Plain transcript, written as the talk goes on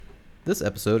This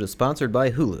episode is sponsored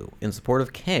by Hulu in support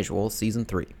of Casual Season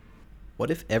 3. What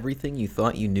if everything you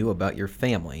thought you knew about your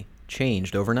family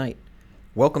changed overnight?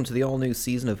 Welcome to the all-new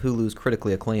season of Hulu's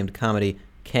critically acclaimed comedy,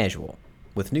 Casual.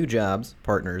 With new jobs,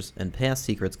 partners, and past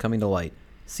secrets coming to light,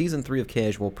 Season 3 of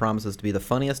Casual promises to be the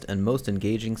funniest and most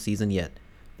engaging season yet.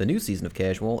 The new season of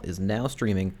Casual is now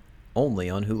streaming only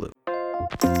on Hulu.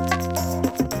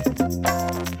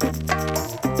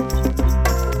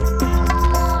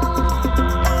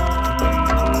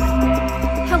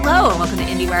 Hello, and welcome to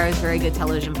IndieWire's Very Good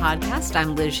Television Podcast.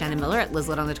 I'm Liz Shannon Miller at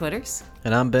Lizlet on the Twitters.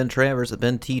 And I'm Ben Travers at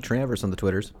Ben T. Travers on the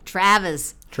Twitters.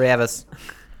 Travis.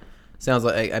 Sounds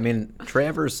like,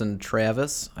 Travers and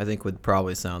Travis, I think, would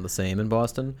probably sound the same in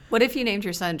Boston. What if you named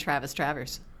your son Travis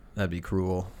Travers? That'd be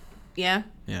cruel. Yeah?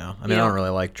 Yeah. I Yeah. don't really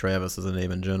like Travis as a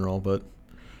name in general, but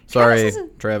sorry, Travis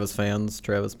Travis fans,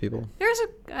 Travis people.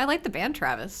 I like the band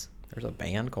Travis. There's a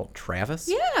band called Travis?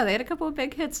 Yeah, they had a couple of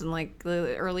big hits in like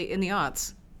the early in the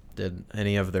aughts. Did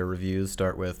any of their reviews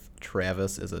start with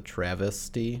Travis is a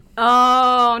travesty?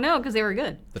 Oh, no, because they were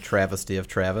good. The travesty of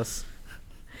Travis?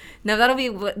 No,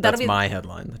 That's my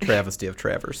headline. The travesty of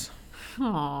Travers.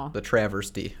 Aw. The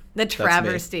travesty. The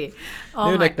travesty.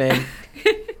 Oh, New nickname.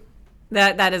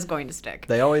 That is going to stick.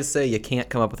 They always say you can't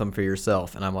come up with them for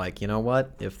yourself. And I'm like, you know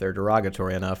what? If they're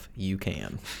derogatory enough, you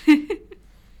can.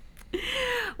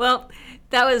 Well,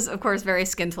 that was, of course, very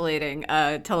scintillating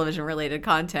television-related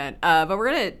content. But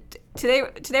today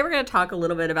we're gonna talk a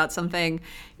little bit about something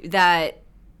that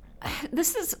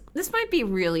this might be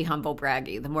really humble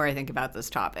braggy. The more I think about this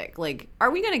topic, like, are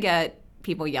we gonna get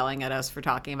people yelling at us for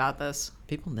talking about this?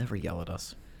 People never yell at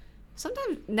us.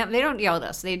 Sometimes no, they don't yell at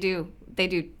us. They do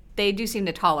seem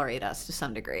to tolerate us to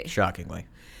some degree. Shockingly.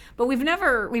 But we've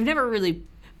never really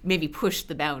maybe pushed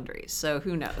the boundaries. So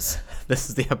who knows? This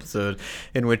is the episode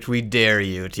in which we dare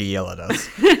you to yell at us.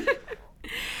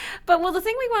 But, well, the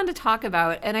thing we wanted to talk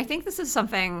about, and I think this is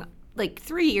something like over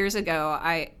 3 years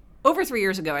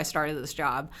ago, I started this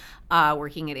job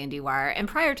working at IndieWire. And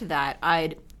prior to that,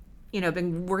 I'd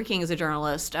been working as a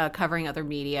journalist covering other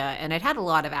media, and I'd had a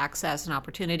lot of access and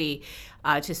opportunity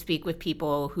to speak with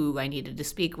people who I needed to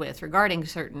speak with regarding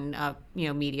certain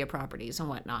media properties and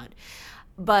whatnot.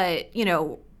 But,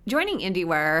 joining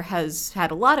IndieWire has had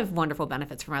a lot of wonderful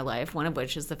benefits for my life, one of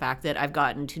which is the fact that I've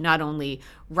gotten to not only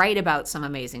write about some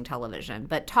amazing television,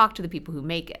 but talk to the people who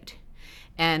make it.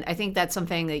 And I think that's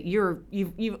something that you're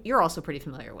also pretty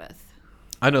familiar with.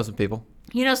 I know some people.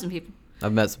 You know some people.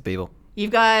 I've met some people.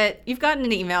 You've gotten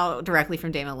an email directly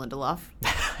from Damon Lindelof.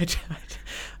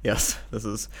 Yes,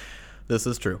 this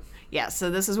is true. Yeah,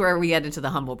 so this is where we get into the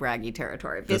humble braggy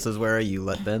territory. This is where you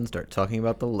let Ben start talking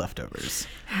about The Leftovers.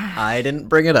 I didn't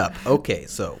bring it up. Okay,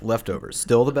 so Leftovers,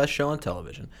 still the best show on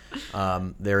television.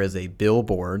 There is a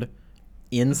billboard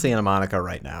in Santa Monica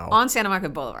right now. On Santa Monica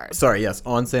Boulevard. Sorry, yes,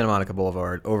 on Santa Monica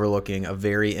Boulevard, overlooking a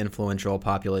very influential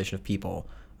population of people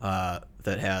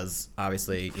that has,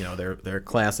 obviously, their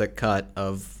classic cut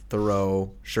of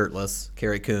Thoreau, shirtless,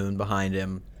 Carrie Coon behind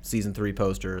him, Season 3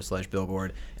 poster /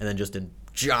 billboard, and then just in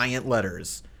giant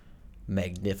letters,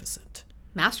 magnificent.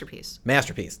 Masterpiece.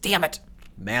 Damn it.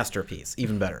 Masterpiece.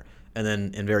 Even better. And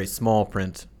then in very small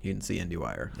print, you can see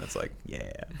IndieWire. That's like,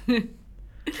 yeah. And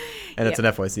it's an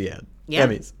FYC ad. Yeah.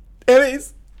 Emmys.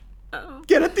 Uh-oh.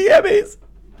 Get it, the Emmys.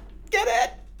 Get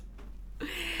it.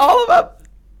 All of them.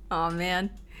 Oh,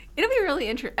 man. It'll be really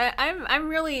interesting. I'm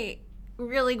really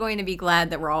going to be glad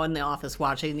that we're all in the office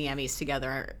watching the Emmys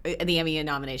together, the Emmy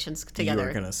nominations together. You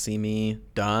are going to see me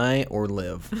die or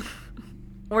live.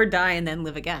 Or die and then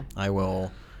live again. I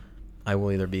will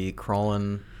either be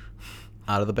crawling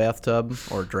out of the bathtub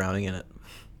or drowning in it.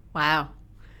 Wow.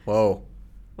 Whoa.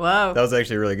 Whoa. That was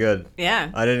actually really good.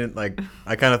 Yeah.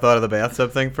 I kind of thought of the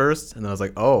bathtub thing first, and then I was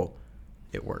like, oh,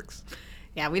 it works.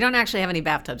 Yeah, we don't actually have any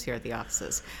bathtubs here at the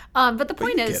offices. But the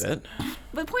point is... Get it.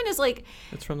 But the point is, like...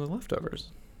 It's from The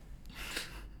Leftovers.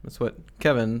 That's what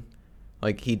Kevin...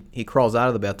 Like, he crawls out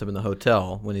of the bathtub in the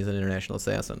hotel when he's an international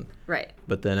assassin. Right.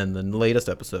 But then in the latest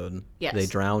episode, Yes. they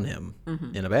drown him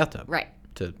in a bathtub. Right.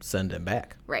 To send him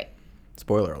back. Right.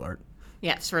 Spoiler alert.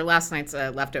 Yes, for last night's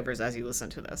Leftovers as you listen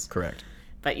to this. Correct.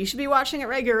 But you should be watching it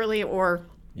regularly or...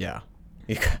 Yeah.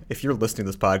 If you're listening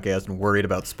to this podcast and worried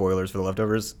about spoilers for The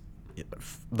Leftovers,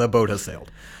 the boat has sailed.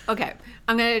 Okay.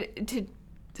 I'm going to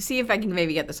see if I can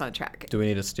maybe get this on track. Do we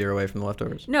need to steer away from The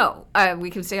Leftovers? No, we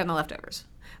can stay on the Leftovers.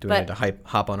 Do we need to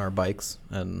hop on our bikes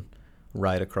and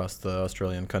ride across the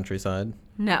Australian countryside?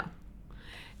 No.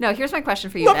 No, here's my question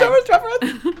for you, Leftovers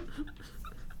reference!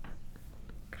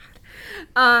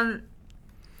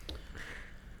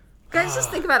 Guys,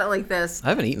 just think about it like this. I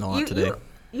haven't eaten a lot today.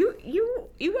 You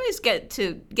you guys get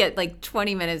to get like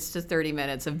 20 minutes to 30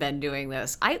 minutes of Ben doing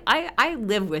this. I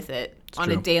live with it on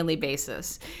true. a daily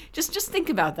basis. Just think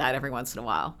about that every once in a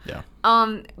while. Yeah.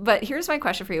 But here's my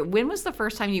question for you. When was the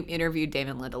first time you interviewed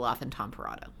David Lindelof and Tom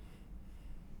Perrotta?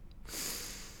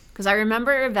 Because I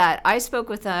remember that I spoke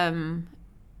with them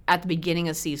at the beginning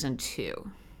of season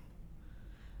 2.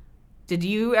 Did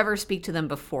you ever speak to them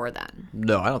before then?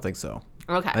 No, I don't think so.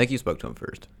 Okay. I think you spoke to him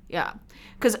first. Yeah.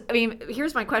 Because, I mean,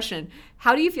 here's my question.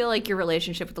 How do you feel like your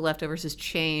relationship with The Leftovers has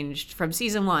changed from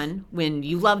season 1, when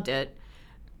you loved it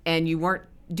and you weren't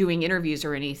doing interviews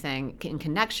or anything in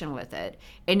connection with it,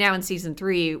 and now in season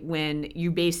 3, when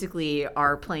you basically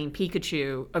are playing playing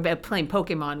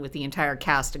Pokemon with the entire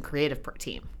cast and creative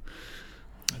team?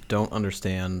 I don't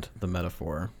understand the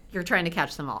metaphor. You're trying to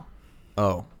catch them all.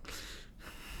 Oh.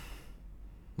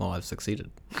 Well, I've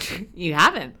succeeded. You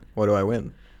haven't. What do I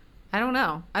win? I don't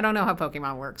know. I don't know how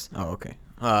Pokemon works. Oh, okay.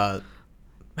 I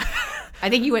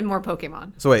think you win more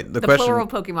Pokemon. So wait, the plural of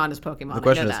Pokemon is Pokemon. The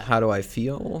question I know is, that. how do I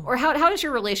feel? Or how does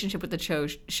your relationship with the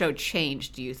show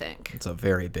change, do you think? It's a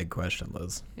very big question,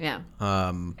 Liz. Yeah.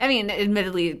 I mean,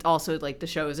 admittedly, also, like, the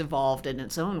show has evolved in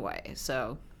its own way,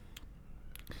 so...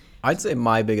 I'd say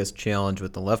my biggest challenge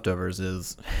with The Leftovers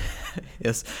is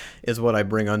what I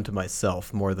bring unto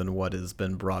myself more than what has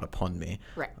been brought upon me.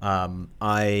 Right.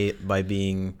 I, by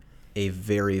being a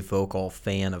very vocal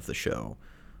fan of the show,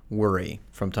 worry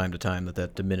from time to time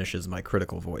that diminishes my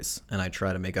critical voice, and I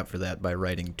try to make up for that by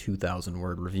writing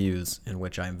 2,000-word reviews in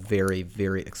which I'm very,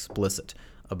 very explicit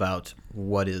about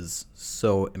what is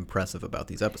so impressive about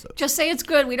these episodes. Just say it's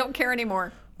good. We don't care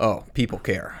anymore. Oh, people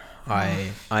care.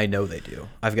 I know they do.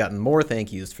 I've gotten more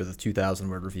thank yous for the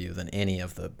 2,000-word review than any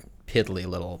of the piddly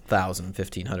little 1,000,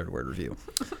 1,500-word review.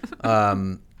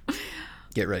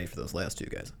 Get ready for those last two,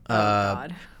 guys. Oh,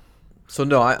 God. So,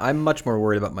 no, I'm much more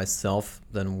worried about myself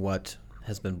than what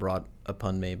has been brought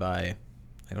upon me by,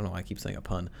 I don't know why I keep saying a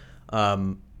pun,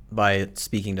 by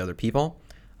speaking to other people.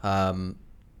 In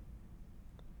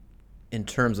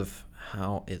terms of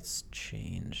how it's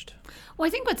changed. Well,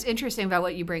 I think what's interesting about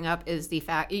what you bring up is the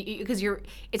fact, because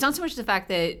it's not so much the fact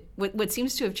that what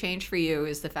seems to have changed for you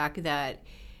is the fact that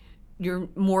you're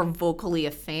more vocally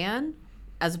a fan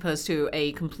as opposed to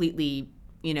a completely,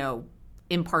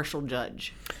 impartial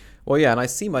judge. Well, yeah, and I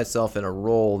see myself in a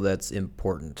role that's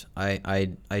important.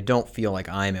 I don't feel like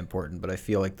I'm important, but I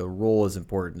feel like the role is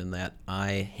important in that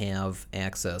I have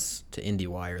access to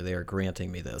IndieWire. They are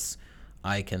granting me this.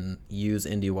 I can use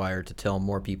IndieWire to tell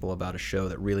more people about a show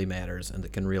that really matters and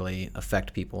that can really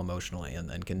affect people emotionally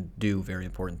and can do very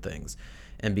important things.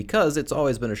 And because it's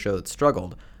always been a show that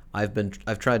struggled, I've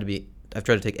tried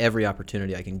to take every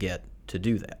opportunity I can get to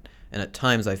do that. And at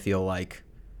times I feel like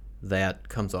that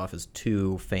comes off as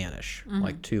too fanish,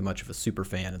 like too much of a super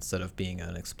fan instead of being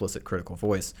an explicit critical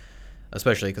voice,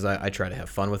 especially because I try to have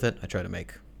fun with it. I try to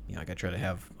make I try to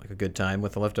have like a good time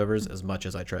with The Leftovers as much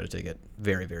as I try to take it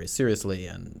very, very seriously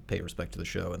and pay respect to the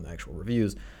show and the actual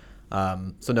reviews.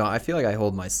 So no, I feel like I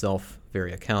hold myself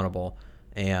very accountable,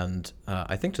 and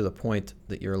I think to the point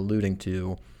that you're alluding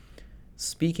to,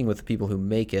 speaking with the people who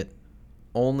make it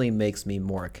only makes me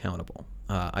more accountable.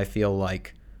 I feel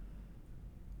like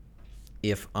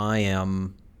if I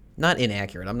am not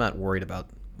inaccurate, I'm not worried about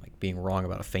like being wrong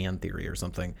about a fan theory or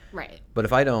something. Right. But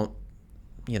if I don't,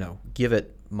 give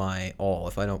it my all,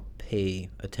 if I don't pay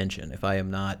attention, if I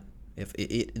am not,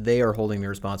 they are holding me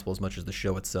responsible as much as the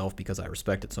show itself, because I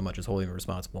respect it so much, as holding me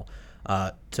responsible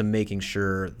to making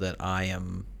sure that I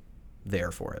am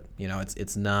there for it.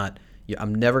 It's not.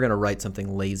 I'm never going to write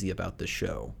something lazy about this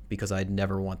show because I'd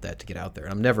never want that to get out there.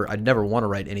 And I'd never want to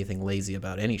write anything lazy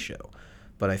about any show.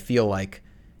 But I feel like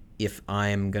if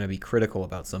I'm going to be critical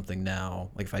about something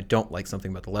now, like if I don't like something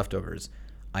about The Leftovers,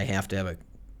 I have to have a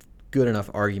good enough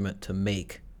argument to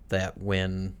make that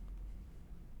when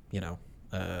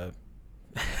when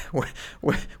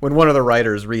one of the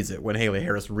writers reads it, when Haley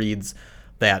Harris reads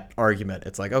that argument,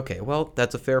 it's like, okay, well,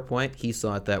 that's a fair point. He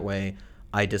saw it that way.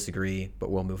 I disagree, but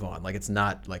we'll move on. Like, it's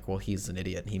not like, well, he's an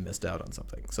idiot and he missed out on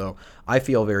something. So I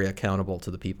feel very accountable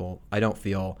to the people. I don't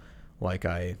feel like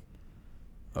I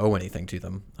owe anything to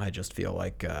them. I just feel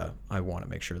like I want to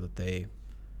make sure that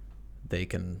they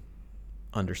can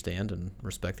understand and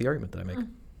respect the argument that I make. Well,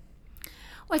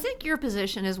 I think your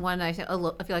position is one I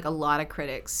feel like a lot of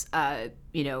critics,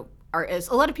 are as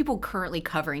a lot of people currently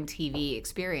covering TV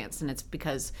experience, and it's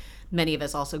because many of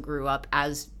us also grew up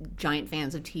as giant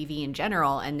fans of TV in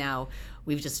general, and now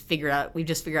we've just figured out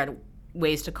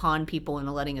ways to con people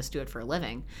into letting us do it for a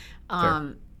living.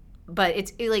 But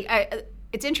it's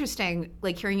interesting,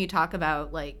 like hearing you talk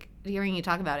about like hearing you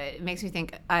talk about it, it makes me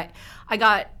think. I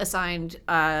got assigned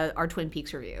our Twin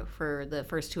Peaks review for the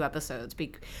first 2 episodes.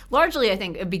 Largely, I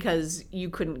think because you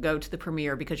couldn't go to the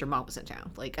premiere because your mom was in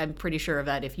town. Like, I'm pretty sure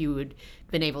that if you had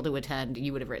been able to attend,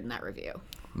 you would have written that review.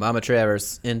 Mama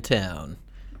Travers in town.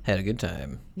 Had a good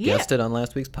time. Yeah. Guested on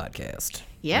last week's podcast.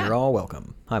 Yeah. You're all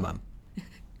welcome. Hi, Mom.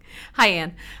 Hi,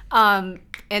 Anne.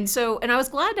 And I was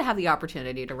glad to have the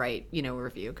opportunity to write, a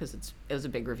review, because it was a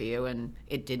big review and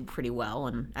it did pretty well,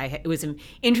 and it was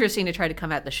interesting to try to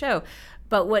come at the show.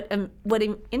 But what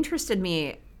was interesting to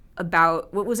me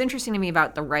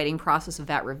about the writing process of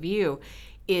that review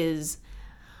is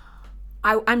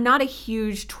I'm not a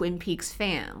huge Twin Peaks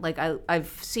fan. Like,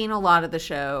 I've seen a lot of the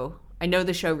show. I know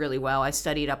the show really well. I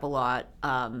studied up a lot,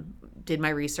 did my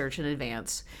research in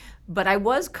advance. But I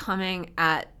was coming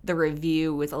at the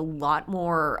review with a lot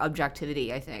more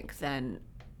objectivity, I think, than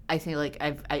like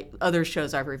other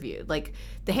shows I've reviewed. Like,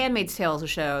 The Handmaid's Tale is a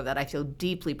show that I feel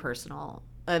deeply personal.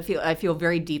 I feel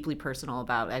very deeply personal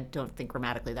about. I don't think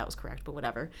grammatically that was correct, but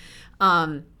whatever.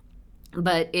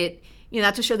 But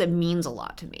that's a show that means a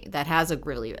lot to me. That has a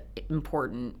really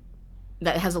important.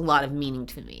 That has a lot of meaning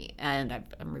to me, and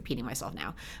I'm repeating myself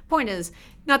now. Point is,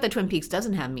 not that Twin Peaks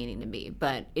doesn't have meaning to me,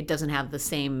 but it doesn't have the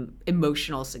same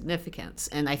emotional significance,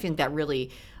 and I think that really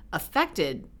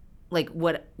affected, like,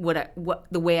 what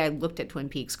the way I looked at Twin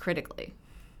Peaks critically.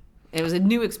 It was a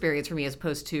new experience for me, as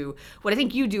opposed to what I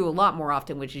think you do a lot more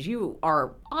often, which is you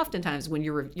are oftentimes when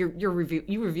you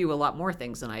review a lot more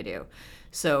things than I do.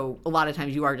 So a lot of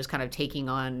times you are just kind of taking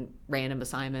on random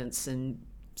assignments and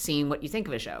seeing what you think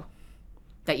of a show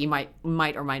that you might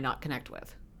or might not connect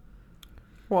with.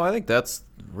 Well, I think that's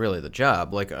really the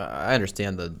job. Like, I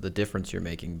understand the difference you're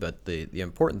making, but the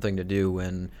important thing to do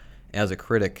when, as a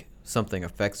critic, something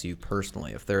affects you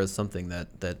personally, if there is something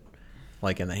that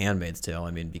like in The Handmaid's Tale,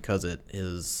 I mean, because it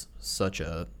is such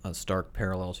a stark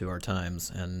parallel to our times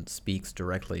and speaks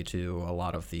directly to a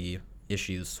lot of the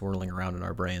issues swirling around in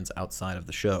our brains outside of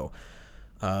the show,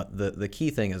 the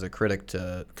key thing as a critic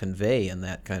to convey in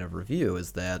that kind of review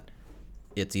is that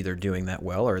it's either doing that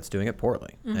well or it's doing it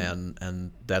poorly. Mm-hmm.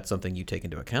 And that's something you take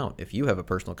into account. If you have a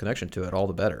personal connection to it, all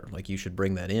the better. Like, you should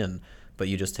bring that in, but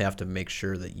you just have to make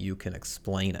sure that you can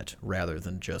explain it rather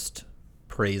than just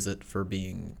praise it for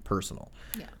being personal.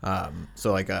 Yeah.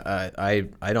 So like I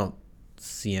don't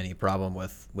see any problem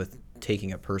with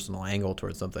taking a personal angle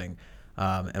towards something.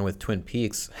 And with Twin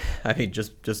Peaks, I mean,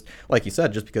 just like you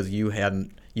said, just because you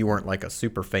weren't like a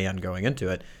super fan going into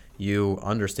it, you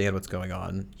understand what's going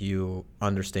on. You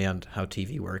understand how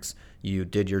TV works. You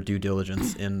did your due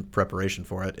diligence in preparation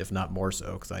for it, if not more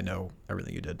so, because I know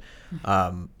everything you did.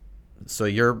 So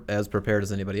you're as prepared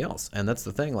as anybody else. And that's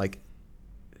the thing. Like,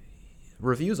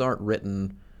 reviews aren't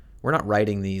written. We're not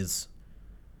writing these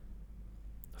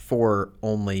for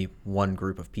only one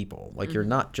group of people. Like, you're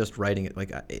not just writing it.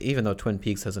 Like, even though Twin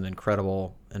Peaks has an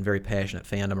incredible and very passionate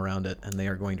fandom around it, and they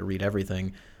are going to read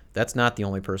everything, that's not the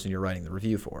only person you're writing the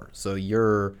review for. So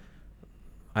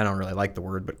I don't really like the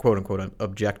word, but quote unquote an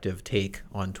objective take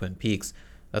on Twin Peaks,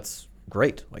 that's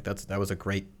great. Like, that was a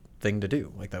great thing to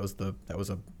do. Like, that was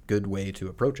a good way to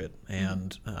approach it,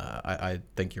 and I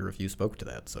think your review spoke to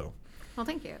that. So, well,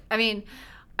 thank you. I mean,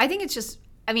 I think it's just.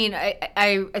 I mean,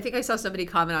 I think I saw somebody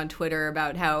comment on Twitter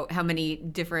about how many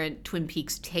different Twin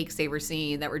Peaks takes they were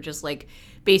seeing that were just like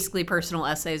basically personal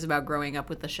essays about growing up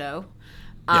with the show.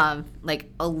 Yeah.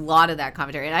 Like, a lot of that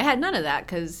commentary. And I had none of that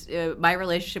because my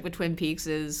relationship with Twin Peaks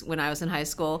is when I was in high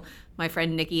school, my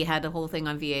friend Nikki had the whole thing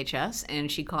on VHS,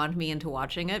 and she conned me into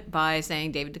watching it by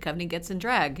saying David Duchovny gets in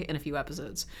drag in a few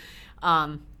episodes.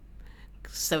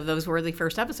 So those were the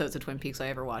first episodes of Twin Peaks I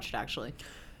ever watched, actually.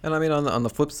 And I mean, on the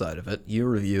flip side of it, you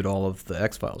reviewed all of the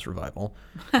X-Files revival,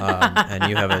 and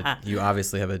you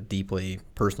obviously have a deeply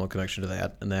personal connection to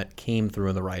that, and that came through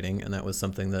in the writing, and that was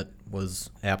something that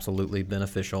was absolutely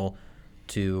beneficial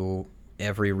to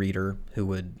every reader who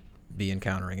would be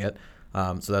encountering it.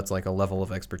 So that's like a level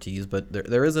of expertise, but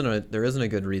there isn't a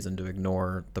good reason to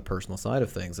ignore the personal side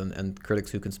of things, and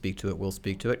critics who can speak to it will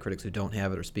speak to it. Critics who don't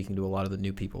have it are speaking to a lot of the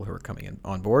new people who are coming in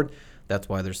on board. That's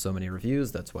why there's so many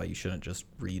reviews. That's why you shouldn't just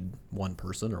read one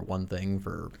person or one thing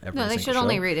for every single show. No, they should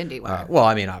only read IndieWire. Well,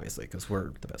 I mean, obviously, because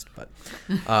we're the best. But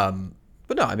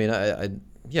no, I mean,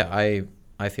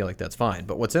 I feel like that's fine.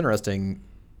 But what's interesting,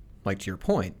 like to your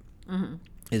point,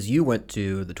 is you went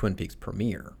to the Twin Peaks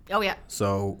premiere. Oh, yeah.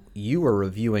 So you were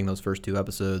reviewing those first 2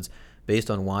 episodes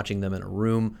based on watching them in a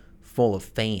room full of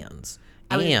fans.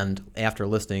 And after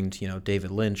listening to,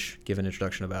 David Lynch give an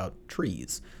introduction about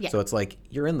trees. Yeah. So it's like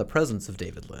you're in the presence of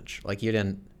David Lynch. Like, you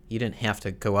you didn't have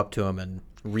to go up to him and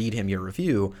read him your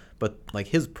review, but like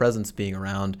his presence being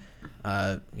around,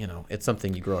 it's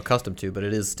something you grow accustomed to, but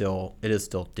it is still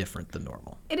different than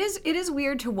normal. It is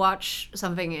weird to watch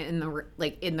something in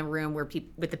the room where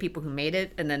with the people who made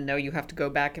it, and then know you have to go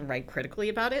back and write critically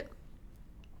about it.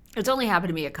 It's only happened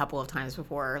to me a couple of times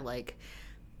before, like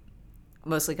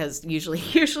mostly because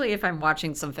usually if I'm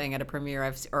watching something at a premiere,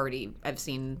 I've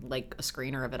seen like a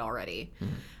screener of it already.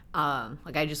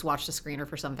 Like I just watched a screener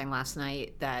for something last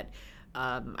night that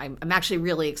I'm actually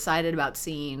really excited about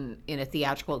seeing in a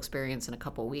theatrical experience in a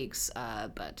couple weeks.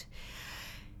 But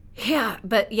yeah,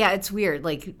 it's weird.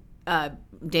 Like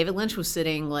David Lynch was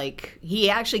sitting, like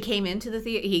he actually came into the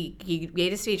theater. He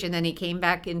made a speech and then he came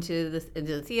back into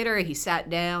the theater. He sat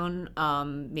down,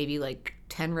 maybe like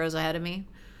 10 rows ahead of me.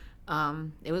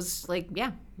 It was like,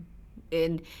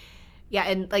 and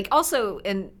like also,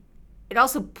 and it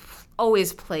also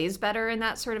always plays better in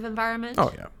that sort of environment.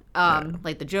 Oh yeah.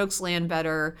 Like the jokes land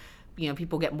better.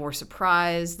 People get more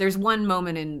surprised. There's one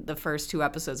moment in the first 2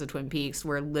 episodes of Twin Peaks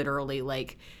where literally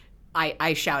like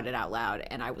I shouted out loud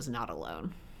and I was not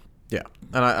alone. Yeah.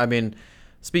 And I mean,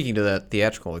 speaking to that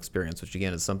theatrical experience, which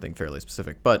again is something fairly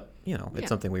specific, but it's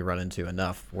something we run into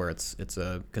enough where it's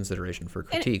a consideration for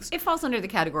critiques. It falls under the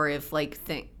category of like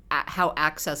how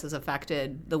access has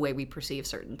affected the way we perceive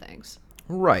certain things.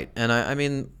 Right. And I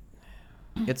mean,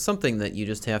 it's something that you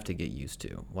just have to get used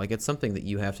to. Like it's something that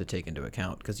you have to take into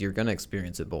account because you're going to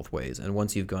experience it both ways. And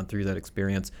once you've gone through that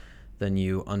experience, then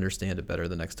you understand it better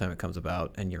the next time it comes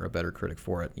about, and you're a better critic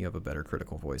for it. You have a better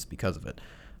critical voice because of it.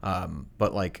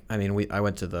 But like, I mean, I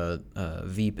went to the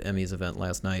Veep Emmys event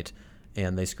last night,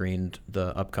 and they screened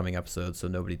the upcoming episode, so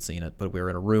nobody'd seen it. But we were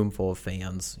in a room full of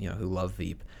fans, who love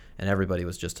Veep, and everybody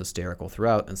was just hysterical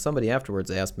throughout. And somebody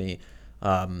afterwards asked me,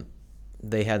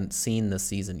 they hadn't seen this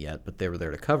season yet, but they were there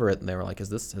to cover it, and they were like, "Is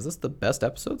this the best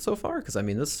episode so far?" Because I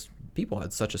mean, people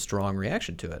had such a strong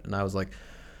reaction to it, and I was like,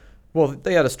 "Well,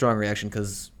 they had a strong reaction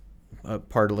because."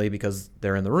 Partly because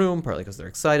they're in the room, partly because they're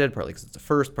excited, partly because it's a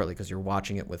first, partly because you're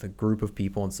watching it with a group of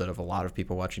people instead of a lot of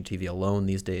people watching TV alone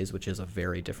these days, which is a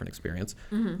very different experience,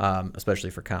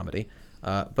 especially for comedy.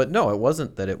 But no, it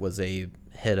wasn't that it was a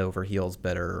head over heels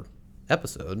better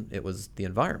episode. It was the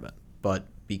environment. But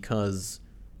because,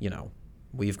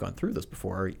 we've gone through this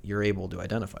before, you're able to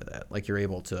identify that. Like you're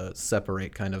able to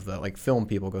separate kind of like film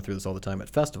people go through this all the time at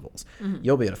festivals.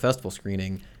 You'll be at a festival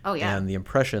screening, and the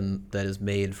impression that is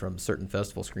made from certain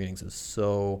festival screenings is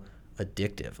so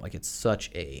addictive. Like it's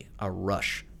such a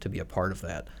rush to be a part of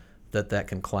that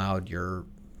can cloud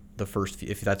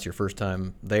if that's your first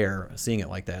time there seeing it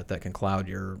like that can cloud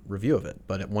your review of it.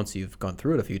 But once you've gone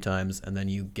through it a few times and then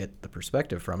you get the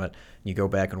perspective from it, you go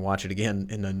back and watch it again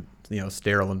in a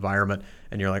sterile environment,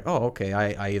 and you're like, oh, okay,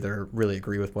 I either really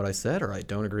agree with what I said or I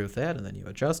don't agree with that, and then you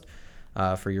adjust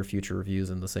for your future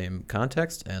reviews in the same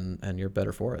context, and you're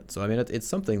better for it. So I mean, it's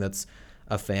something that's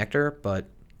a factor, but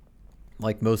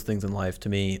like most things in life, to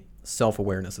me,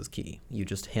 self-awareness is key. You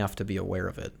just have to be aware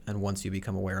of it, and once you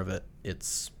become aware of it,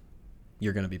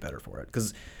 you're going to be better for it.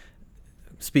 Because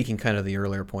speaking kind of the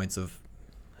earlier points of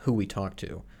who we talk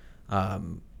to,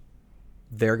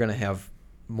 they're going to have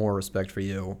more respect for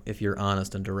you if you're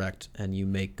honest and direct and you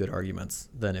make good arguments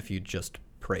than if you just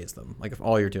praise them. Like if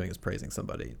all you're doing is praising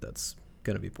somebody, that's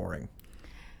going to be boring.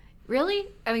 Really?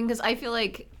 I mean, because I feel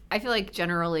like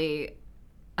generally,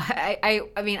 I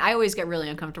mean, I always get really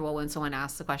uncomfortable when someone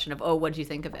asks the question of, oh, what did you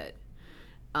think of it?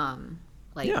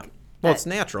 Yeah. Well, it's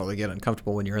natural to get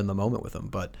uncomfortable when you're in the moment with them,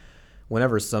 but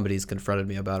whenever somebody's confronted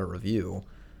me about a review,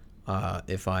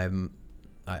 it's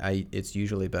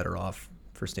usually better off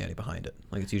for standing behind it.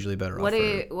 Like it's usually better off.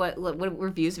 What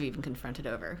reviews have you been confronted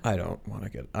over? I don't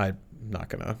want to I'm not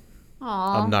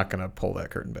gonna pull that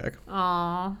curtain back.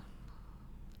 Aw,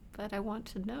 but I want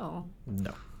to know.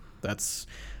 No, that's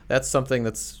something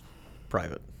that's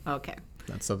private. Okay.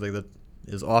 That's something that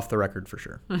is off the record for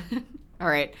sure. All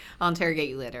right, I'll interrogate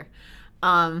you later.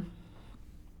 But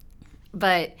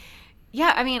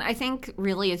yeah, I mean, I think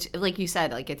really it's like you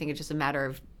said, like I think it's just a matter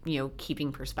of,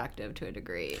 keeping perspective to a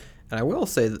degree. And I will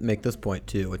make this point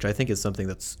too, which I think is something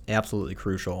that's absolutely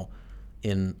crucial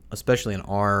especially in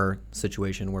our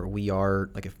situation where we are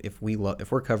like if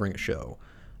we're covering a show,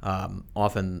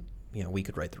 often, we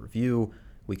could write the review,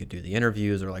 we could do the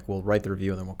interviews, or like we'll write the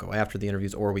review and then we'll go after the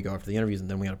interviews, or we go after the interviews and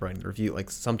then we end up writing the review. Like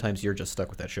sometimes you're just stuck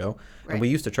with that show. Right. And we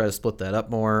used to try to split that up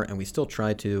more, and we still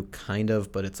try to kind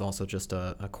of, but it's also just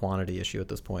a quantity issue at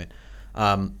this point.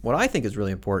 What I think is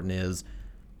really important is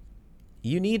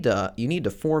you need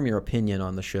to form your opinion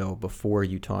on the show before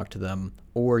you talk to them,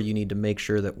 or you need to make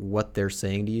sure that what they're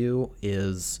saying to you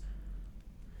is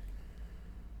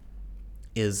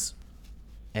is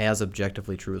as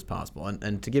objectively true as possible.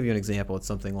 And to give you an example, it's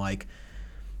something like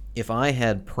if I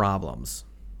had problems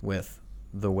with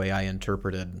the way I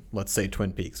interpreted, let's say,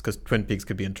 Twin Peaks, because Twin Peaks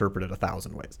could be interpreted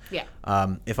 1,000 ways. Yeah.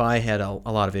 If I had a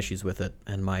lot of issues with it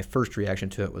and my first reaction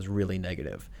to it was really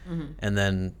negative, and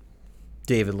then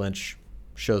David Lynch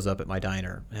shows up at my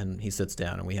diner and he sits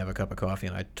down and we have a cup of coffee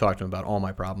and I talk to him about all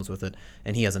my problems with it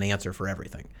and he has an answer for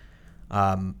everything.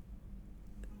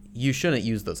 You shouldn't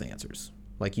use those answers.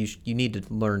 Like you need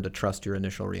to learn to trust your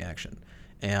initial reaction.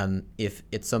 And if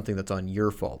it's something that's on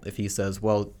your fault, if he says,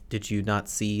 well, did you not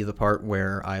see the part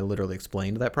where I literally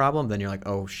explained that problem? Then you're like,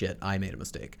 oh shit, I made a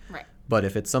mistake. Right. But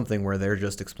if it's something where they're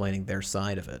just explaining their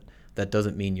side of it, that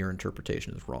doesn't mean your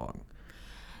interpretation is wrong.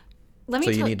 So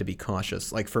you need to be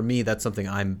cautious. Like for me, that's something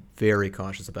I'm very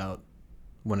cautious about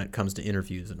when it comes to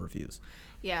interviews and reviews.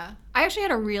 Yeah. I actually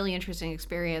had a really interesting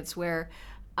experience where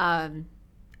I'm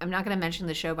not going to mention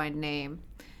the show by name,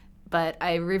 but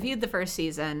I reviewed the first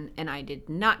season and I did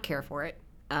not care for it.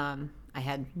 I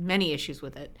had many issues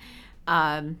with it.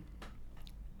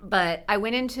 But I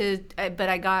went into,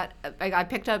 I got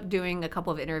picked up doing a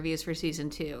couple of interviews for season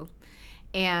 2.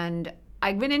 And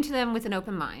I went into them with an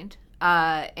open mind.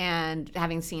 And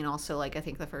having seen also, like, I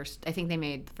think they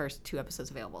made the first 2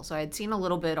 episodes available. So I had seen a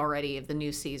little bit already of the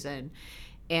new season.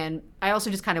 And I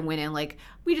also just kind of went in like,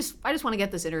 I just want to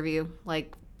get this interview.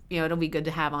 Like, it'll be good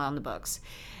to have on the books.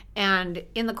 And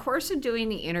in the course of doing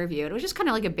the interview, it was just kind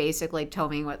of like a basic, like, tell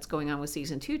me what's going on with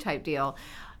season 2 type deal.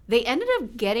 They ended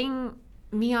up getting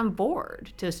me on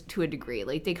board to a degree.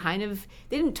 Like they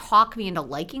didn't talk me into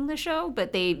liking the show,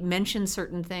 but they mentioned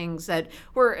certain things that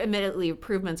were admittedly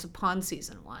improvements upon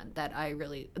season 1 that I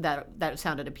really that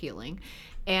sounded appealing.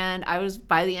 And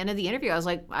by the end of the interview, I was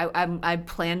like, I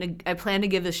plan to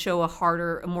give this show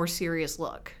a more serious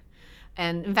look.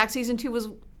 And in fact, season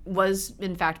 2 was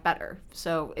in fact better.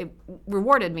 So it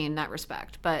rewarded me in that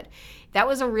respect. But that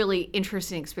was a really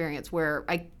interesting experience where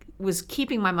I was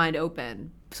keeping my mind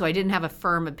open. So I didn't have a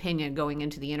firm opinion going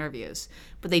into the interviews,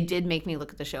 but they did make me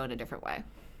look at the show in a different way.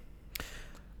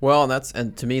 Well,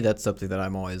 and to me, that's something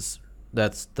that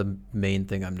that's the main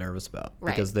thing I'm nervous about.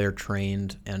 Right. Because they're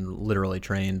trained and literally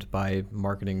trained by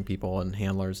marketing people and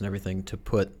handlers and everything to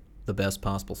put the best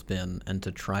possible spin and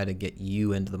to try to get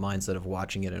you into the mindset of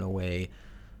watching it in a way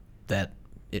that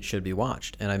it should be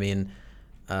watched. And I mean,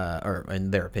 or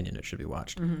in their opinion, it should be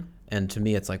watched. Mm-hmm. And to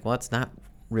me, it's like, well, that's not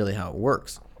really how it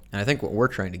works. And I think what we're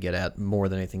trying to get at more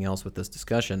than anything else with this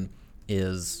discussion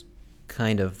is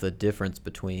kind of the difference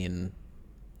between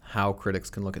how critics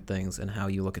can look at things and how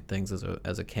you look at things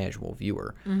as a casual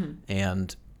viewer. Mm-hmm.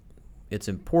 And it's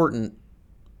important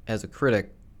as a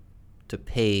critic to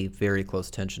pay very close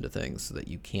attention to things so that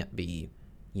you can't be,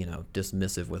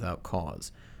 dismissive without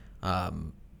cause.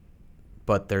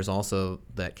 But there's also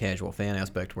that casual fan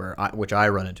aspect which I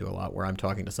run into a lot, where I'm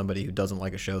talking to somebody who doesn't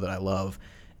like a show that I love.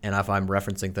 And if I'm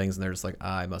referencing things and they're just like,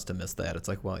 I must have missed that. It's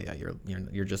like, well, yeah,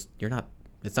 you're not,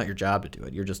 it's not your job to do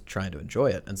it. You're just trying to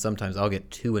enjoy it. And sometimes I'll get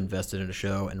too invested in a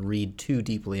show and read too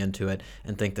deeply into it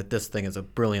and think that this thing is a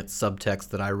brilliant subtext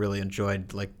that I really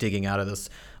enjoyed, like digging out of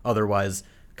this otherwise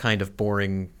kind of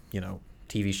boring,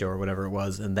 TV show or whatever it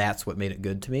was, and that's what made it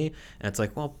good to me. And it's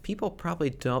like, well, people probably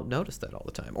don't notice that all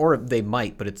the time. Or they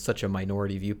might, but it's such a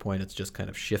minority viewpoint, it's just kind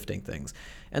of shifting things.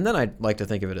 And then I'd like to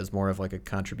think of it as more of like a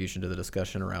contribution to the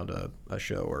discussion around a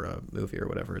show or a movie or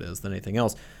whatever it is than anything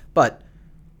else. But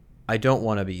I don't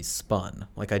want to be spun.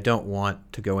 Like, I don't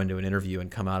want to go into an interview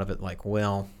and come out of it like,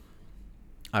 well,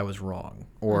 I was wrong,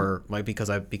 or like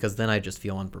because then I just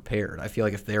feel unprepared. I feel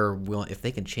like if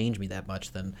they can change me that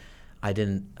much, then I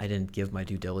didn't give my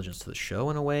due diligence to the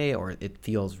show in a way, or it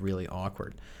feels really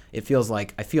awkward. It feels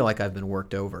like I feel like I've been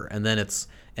worked over, and then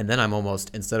I'm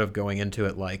almost, instead of going into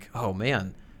it like, oh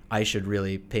man, I should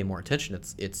really pay more attention.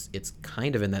 It's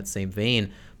kind of in that same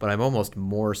vein, but I'm almost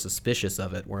more suspicious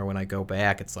of it. Where when I go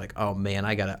back, it's like, oh man,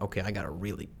 I gotta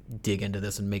really dig into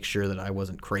this and make sure that I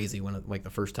wasn't crazy like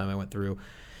the first time I went through.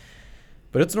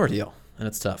 But it's an ordeal, and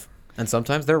it's tough. And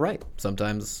sometimes they're right.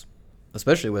 Sometimes,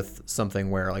 especially with something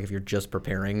where, like, if you're just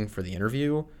preparing for the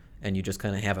interview and you just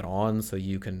kind of have it on so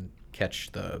you can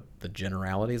catch the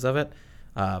generalities of it,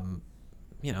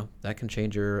 that can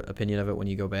change your opinion of it when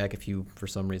you go back if you, for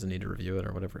some reason, need to review it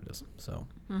or whatever it is. So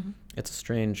It's a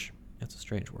strange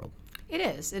world. It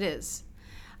is.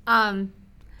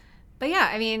 But yeah,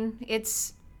 I mean,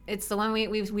 it's the one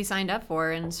we signed up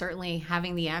for, and certainly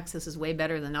having the access is way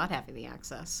better than not having the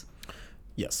access.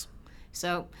 Yes.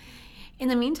 So, in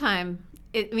the meantime,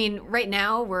 right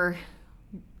now we're,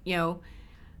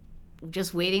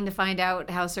 just waiting to find out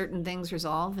how certain things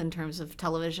resolve in terms of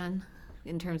television.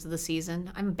 in terms of the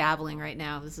season. I'm babbling right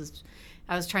now.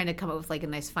 I was trying to come up with like a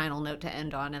nice final note to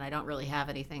end on, and I don't really have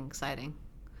anything exciting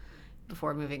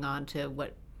before moving on to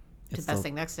best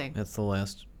thing, next thing. It's the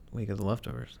last week of The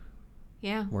Leftovers.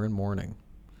 Yeah. We're in mourning.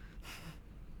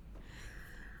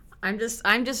 I'm just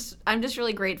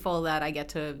really grateful that I get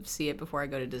to see it before I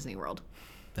go to Disney World.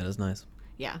 That is nice.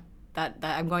 Yeah. That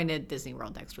I'm going to Disney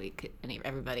World next week.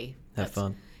 Everybody. Have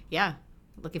fun. Yeah.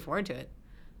 Looking forward to it.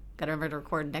 Got to remember to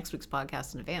record next week's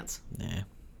podcast in advance. Nah.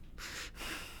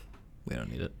 We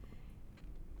don't need it.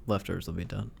 Leftovers will be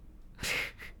done.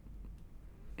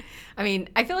 I mean,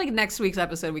 I feel like next week's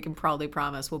episode we can probably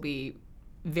promise will be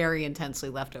very intensely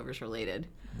Leftovers related.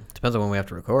 Depends on when we have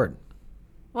to record.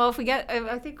 Well, if we get,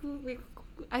 I think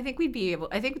we'd be able.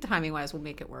 I think timing wise we'll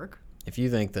make it work. If you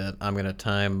think that I'm going to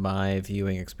time my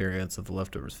viewing experience of the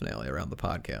Leftovers finale around the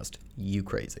podcast, you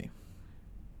crazy.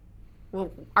 Well,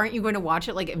 aren't you going to watch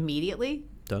it like immediately?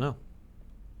 Don't know.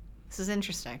 This is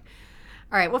interesting.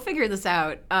 All right, we'll figure this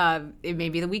out. It may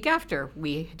be the week after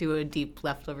we do a deep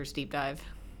Leftovers deep dive.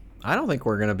 I don't think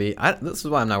we're going to be... this is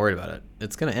why I'm not worried about it.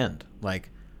 It's going to end. Like,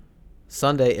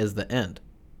 Sunday is the end.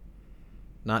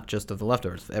 Not just of the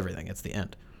Leftovers, everything. It's the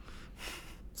end.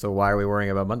 So why are we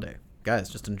worrying about Monday? Guys,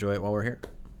 just enjoy it while we're here.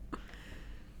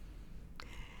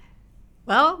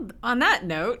 Well, on that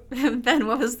note, Ben,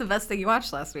 what was the best thing you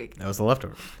watched last week? That was the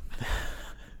Leftovers.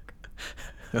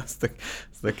 That's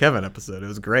the Kevin episode. It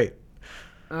was great.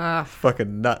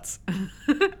 Fucking nuts.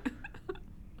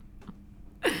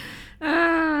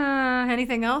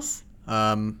 Anything else?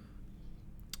 I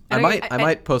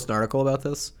might post an article about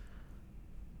this.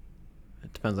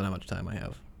 It depends on how much time I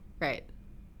have. Right.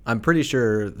 I'm pretty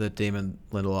sure that Damon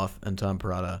Lindelof and Tom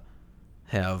Perrotta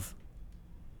have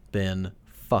been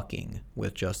fucking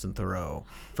with Justin Theroux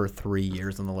for 3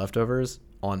 years on The Leftovers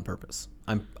on purpose.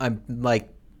 I'm like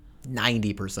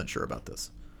 90% sure about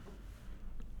this.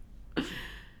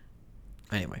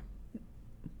 Anyway,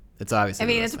 it's obviously. I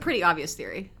mean, it's a pretty obvious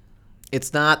theory.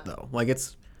 It's not though. Like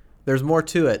there's more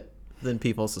to it than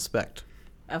people suspect.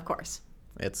 Of course.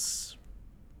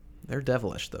 They're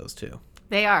devilish, those two.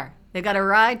 They are. They've got a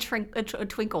wry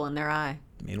twinkle in their eye.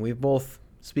 I mean, we've both,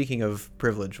 speaking of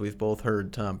privilege, we've both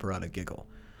heard Tom Perrotta giggle.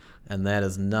 And that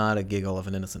is not a giggle of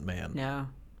an innocent man. No.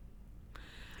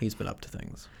 He's been up to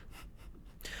things.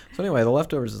 So anyway, The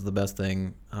Leftovers is the best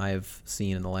thing I've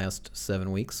seen in the last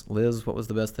 7 weeks. Liz, what was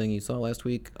the best thing you saw last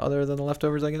week other than The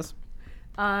Leftovers, I guess?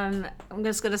 I'm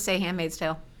just going to say Handmaid's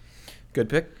Tale. Good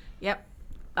pick. Yep.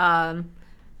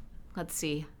 Let's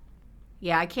see.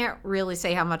 Yeah, I can't really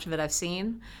say how much of it I've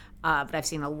seen, but I've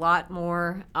seen a lot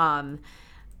more.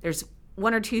 There's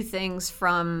one or two things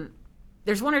that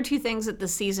the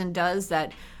season does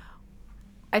that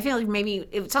I feel like maybe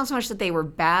it's not so much that they were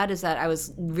bad as that I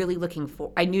was really looking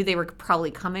for. I knew they were probably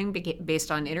coming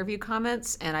based on interview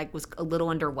comments, and I was a little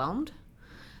underwhelmed.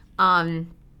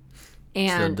 And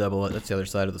that's the other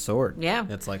side of the sword. Yeah.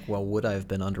 It's like, well, would I have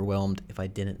been underwhelmed if I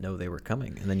didn't know they were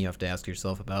coming? And then you have to ask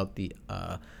yourself about the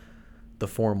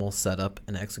formal setup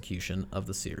and execution of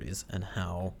the series and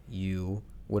how you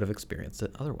would have experienced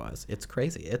it otherwise. It's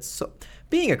crazy.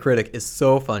 Being a critic is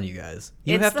so fun, you guys.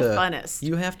 It's the funnest.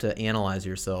 You have to analyze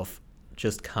yourself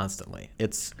just constantly.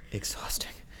 It's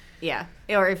exhausting. Yeah.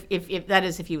 Or if that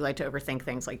is if you like to overthink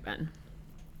things like Ben.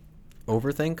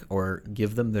 Overthink or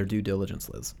give them their due diligence,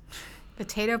 Liz.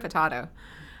 Potato.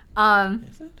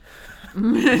 Is it?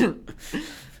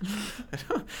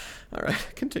 All right,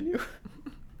 continue.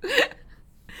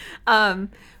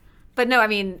 But no, I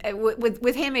mean,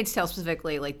 with Handmaid's Tale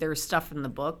specifically, like there's stuff in the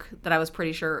book that I was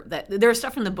pretty sure that there's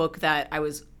stuff in the book that I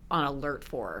was on alert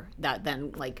for that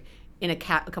then like in a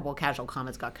couple of casual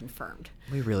comments got confirmed.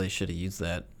 We really should have used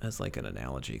that as like an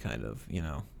analogy, kind of,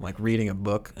 like reading a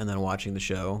book and then watching the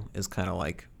show is kind of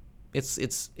like it's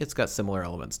got similar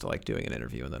elements to like doing an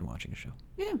interview and then watching a show.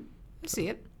 Yeah, I see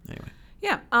it. Anyway.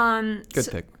 Yeah. Good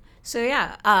pick. So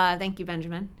yeah, thank you,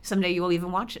 Benjamin. Someday you will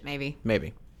even watch it, maybe.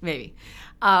 Maybe.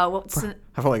 I've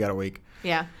only got a week.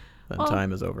 Yeah. Then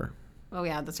time is over. Oh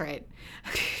yeah, that's right.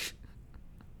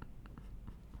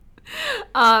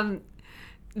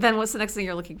 Then what's the next thing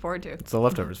you're looking forward to? It's The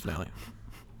Leftovers finale.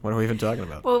 What are we even talking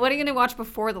about? Well, what are you going to watch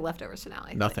before The Leftovers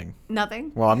finale? Nothing.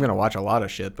 Nothing? Well, I'm going to watch a lot of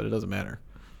shit, but it doesn't matter.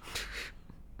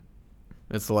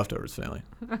 It's The Leftovers finale.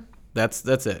 That's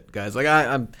it, guys. Like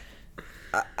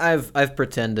I've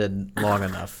pretended long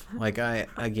enough. Like I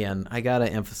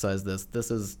gotta emphasize this. This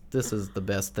is the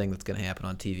best thing that's gonna happen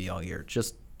on TV all year.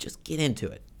 Just get into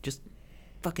it. Just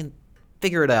fucking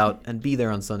figure it out and be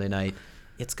there on Sunday night.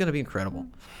 It's gonna be incredible.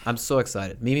 I'm so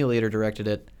excited. Mimi Leder directed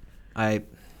it.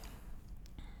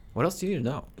 What else do you need to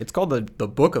know? It's called the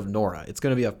Book of Nora. It's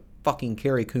gonna be a fucking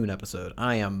Carrie Coon episode.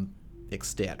 I am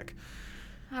ecstatic.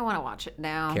 I want to watch it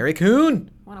now. Carrie Coon!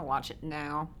 I want to watch it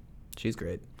now. She's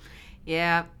great.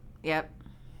 Yeah. Yep.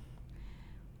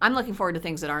 I'm looking forward to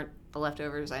things that aren't The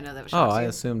Leftovers. I know that was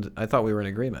I thought we were in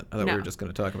agreement. I thought we No. were just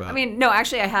going to talk about I mean, no,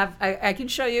 actually, I can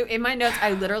show you in my notes.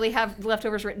 I literally have The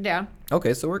Leftovers written down.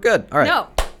 Okay, so we're good. All right. No.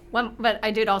 But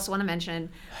I did also want to mention.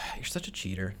 You're such a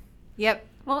cheater. Yep.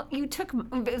 Well, you took.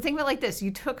 Think of it like this.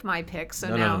 You took my pick,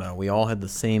 so now. No. We all had the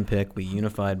same pick. We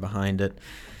unified behind it.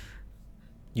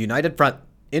 United front.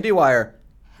 IndieWire.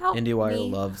 Help IndieWire me.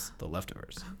 loves The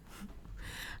Leftovers.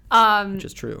 Which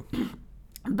is true.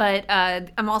 But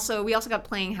we also got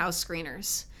Playing House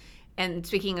screeners. And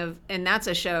speaking of, and that's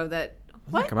a show that,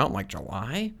 Doesn't it come out in like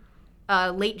July?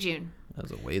 late June. That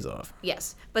was a ways off.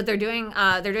 Yes. But they're doing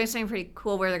something pretty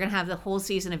cool where they're going to have the whole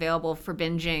season available for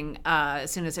binging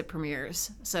as soon as it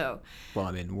premieres. So, Well,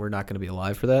 I mean, we're not going to be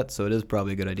alive for that, so it is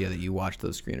probably a good idea that you watch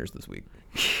those screeners this week.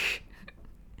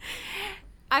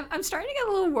 I'm starting to get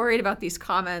a little worried about these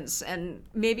comments and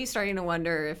maybe starting to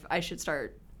wonder if I should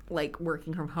start like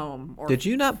working from home. Or Did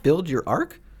you not build your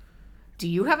arc? do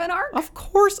you have an arc? Of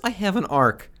course I have an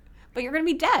arc. But you're going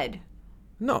to be dead.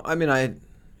 No, I mean,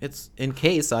 it's in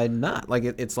case I'm not. Like,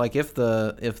 it's like if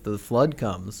the flood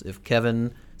comes, if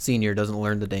Kevin Sr. doesn't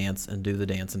learn to dance and do the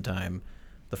dance in time,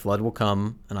 the flood will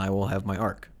come and I will have my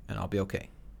arc and I'll be okay.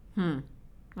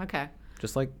 Okay.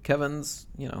 Just like Kevin's,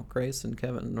 Grace and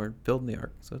Kevin are building the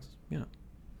arc. So it's,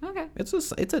 Okay.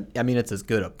 it's as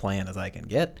good a plan as I can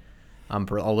get. I'm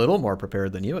a little more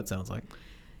prepared than you, it sounds like.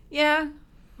 Yeah.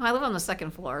 I live on the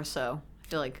second floor, so I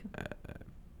feel like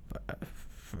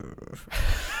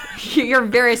you're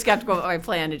very skeptical about my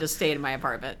plan to just stay in my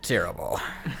apartment. Terrible.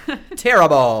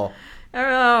 Terrible.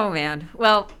 Oh man.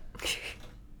 Well,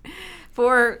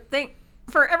 for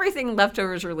everything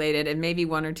Leftovers related, and maybe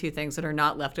one or two things that are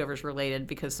not Leftovers related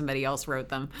because somebody else wrote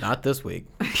them, Not this week.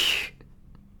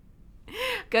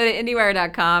 go to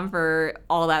IndieWire.com for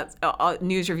all that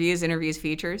news, reviews, interviews,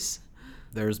 features.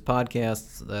 There's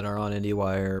podcasts that are on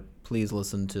IndieWire. Please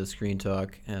listen to Screen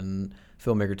Talk and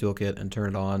Filmmaker Toolkit and turn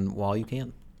it on while you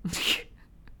can.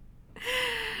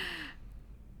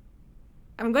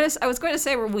 I was going to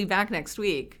say we'll be back next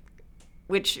week,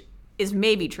 which is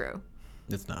maybe true.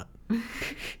 It's not.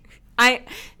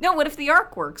 What if the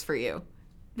arc works for you?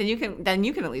 Then you can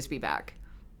at least be back.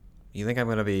 You think I'm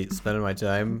going to be spending my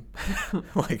time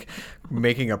like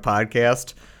making a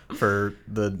podcast for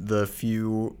the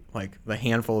few, like the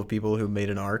handful of people who made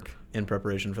an arc in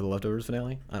preparation for the Leftovers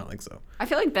finale? I don't think so. I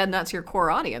feel like, Ben, that's your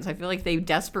core audience. I feel like they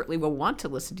desperately will want to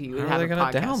listen to you and How have are a they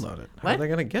going to podcast. download it? How What? are they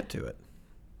going to get to it?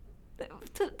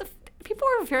 The people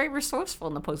are very resourceful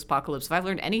in the post-apocalypse. If I've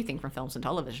learned anything from films and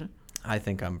television. I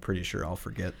think I'm pretty sure I'll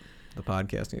forget the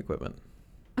podcasting equipment.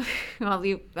 Well,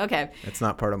 okay. It's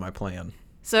not part of my plan.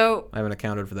 So I haven't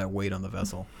accounted for that weight on the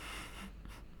vessel.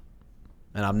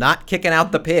 And I'm not kicking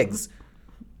out the pigs.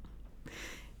 you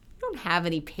don't have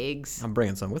any pigs. I'm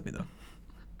bringing some with me, though.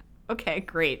 Okay,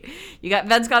 great.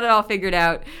 Ben's got it all figured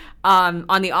out.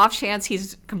 On the off chance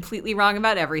he's completely wrong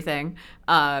about everything,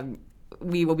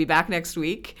 we will be back next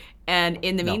week. And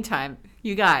in the meantime,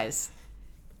 you guys,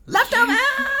 Leftovers!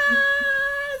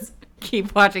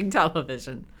 Keep watching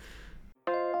television.